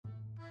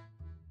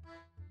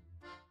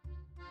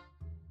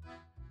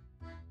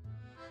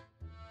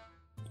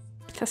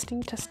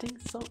Testing.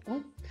 So,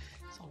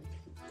 sorry.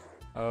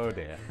 Oh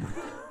dear.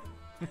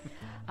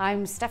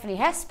 I'm Stephanie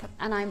Hesp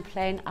and I'm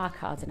playing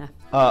Arkadina.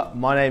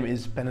 My name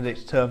is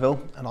Benedict Turville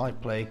and I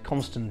play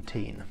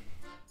Constantine.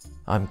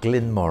 I'm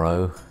Glyn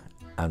Morrow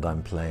and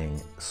I'm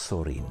playing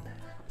Sorin.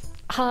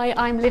 Hi,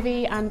 I'm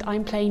Livy and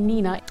I'm playing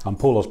Nina. I'm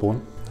Paul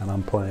Osborne and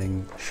I'm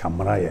playing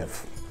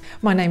Shamrayev.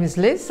 My name is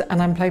Liz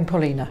and I'm playing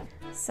Paulina.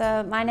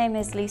 So my name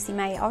is Lucy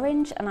May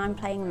Orange and I'm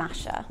playing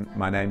Masha.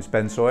 My name's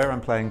Ben Sawyer,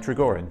 I'm playing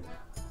Trigorin.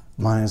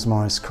 My name is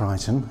Maurice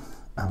Crichton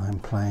and I'm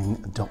playing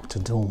Dr.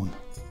 Dawn.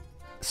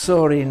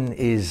 Sorin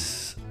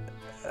is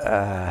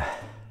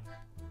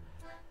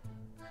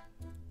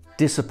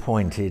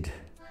disappointed.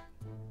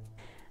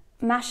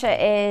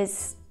 Masha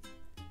is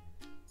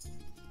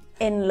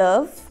in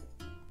love,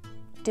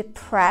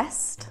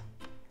 depressed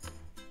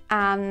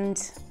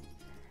and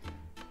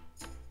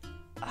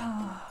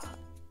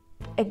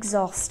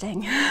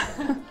exhausting.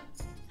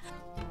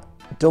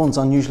 Dawn's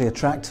unusually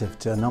attractive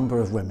to a number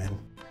of women.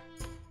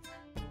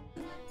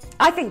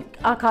 I think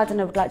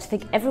Arkadina would like to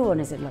think everyone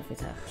is in love with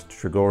her.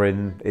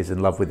 Trigorin is in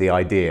love with the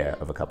idea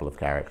of a couple of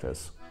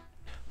characters.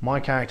 My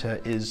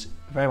character is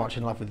very much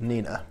in love with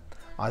Nina.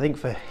 I think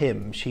for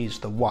him, she's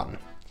the one.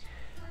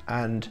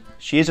 And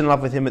she is in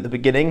love with him at the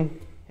beginning,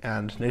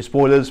 and no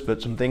spoilers,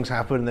 but some things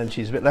happen and then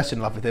she's a bit less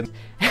in love with him.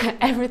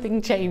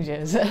 Everything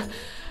changes.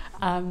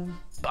 I'm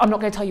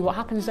not going to tell you what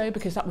happens though,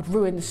 because that would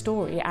ruin the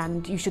story,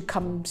 and you should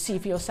come see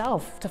for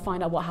yourself to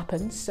find out what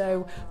happens.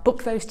 So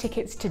book those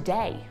tickets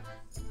today.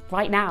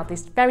 Right now,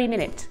 this very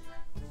minute.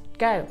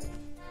 Go.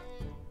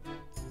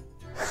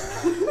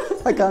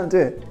 I can't do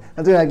it.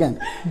 I'll do it again.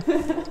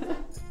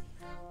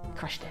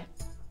 Crushed it.